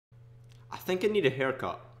think I need a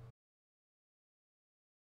haircut.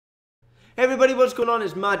 Hey everybody, what's going on?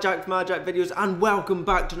 It's MadJack from MadJackVideos and welcome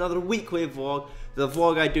back to another weekly vlog. The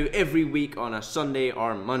vlog I do every week on a Sunday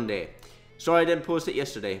or Monday. Sorry I didn't post it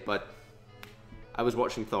yesterday, but I was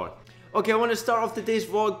watching Thor. Okay, I want to start off today's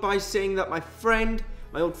vlog by saying that my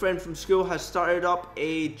old friend from school has started up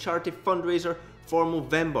a charity fundraiser for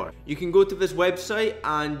Movember. You can go to this website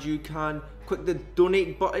and you can click the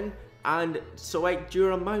donate button and select your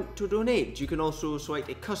amount to donate. You can also select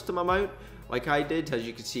a custom amount like I did. As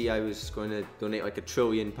you can see, I was going to donate like £1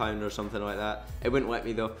 trillion or something like that. It wouldn't let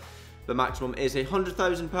me though. The maximum is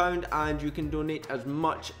 £100,000 and you can donate as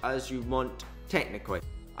much as you want technically.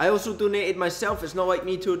 I also donated myself. It's not like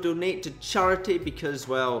me to donate to charity because,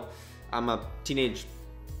 well, I'm a teenage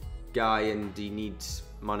guy and he needs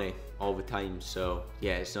money all the time, so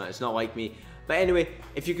yeah, it's not like me. But anyway,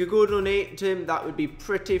 if you could go donate to him, that would be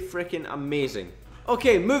pretty freaking amazing.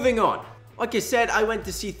 Okay, moving on. Like I said, I went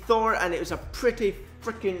to see Thor and it was a pretty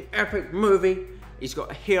freaking epic movie. He's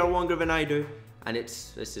got hair longer than I do, and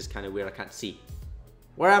this is kind of weird, I can't see.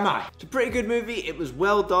 Where am I? It's a pretty good movie, it was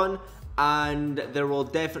well done, and there will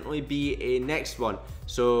definitely be a next one.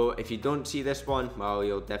 So if you don't see this one, well,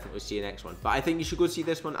 you'll definitely see a next one. But I think you should go see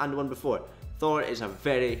this one and the one before. Thor is a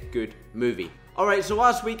very good movie. Alright, so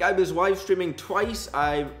last week I was live streaming twice.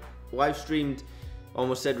 I live streamed,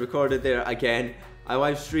 almost said recorded there again. I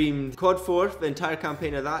live streamed COD 4, the entire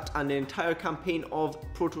campaign of that, and the entire campaign of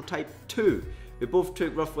Prototype 2. They both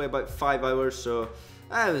took roughly about 5 hours, so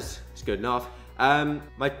it's good enough.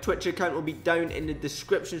 My Twitch account will be down in the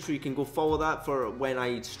description, so you can go follow that for when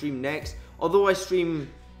I stream next. Although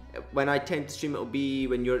when I tend to stream, it'll be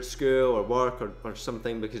when you're at school or work or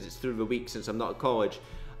something, because it's through the week since I'm not at college.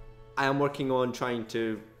 I am working on trying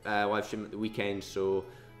to live stream at the weekend, so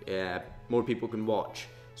more people can watch,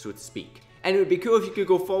 so to speak. And it would be cool if you could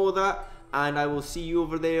go follow that, and I will see you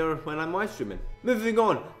over there when I'm live streaming. Moving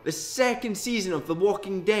on, the second season of The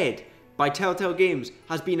Walking Dead by Telltale Games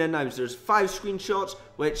has been announced. There's 5 screenshots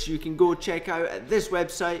which you can go check out at this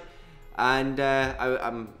website, and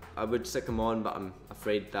I would stick them on, but I'm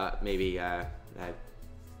afraid that maybe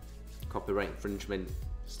copyright infringement,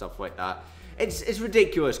 stuff like that. It's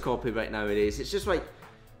ridiculous copyright nowadays. It's just like,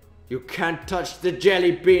 you can't touch the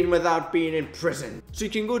jelly bean without being in prison. So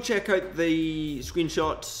you can go check out the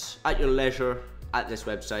screenshots at your leisure at this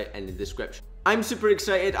website in the description. I'm super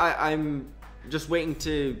excited. I'm just waiting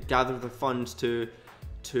to gather the funds to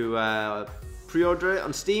pre-order it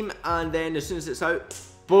on Steam, and then as soon as it's out,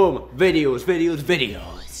 boom, videos.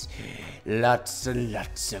 Lots and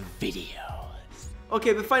lots of videos.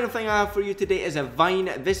 Okay, the final thing I have for you today is a Vine.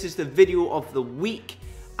 This is the video of the week,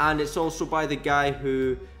 and it's also by the guy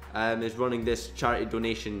who is running this charity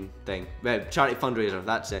donation thing. Charity fundraiser,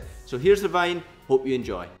 that's it. So here's the Vine, hope you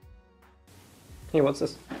enjoy. Hey, what's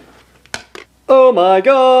this? Oh my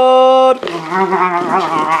god!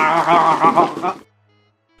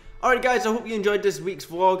 Alright guys, I hope you enjoyed this week's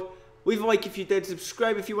vlog. Leave a like if you did,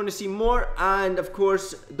 subscribe if you want to see more, and of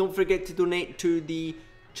course, don't forget to donate to the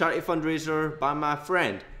charity fundraiser by my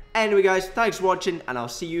friend. Anyway guys, thanks for watching, and I'll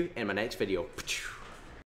see you in my next video.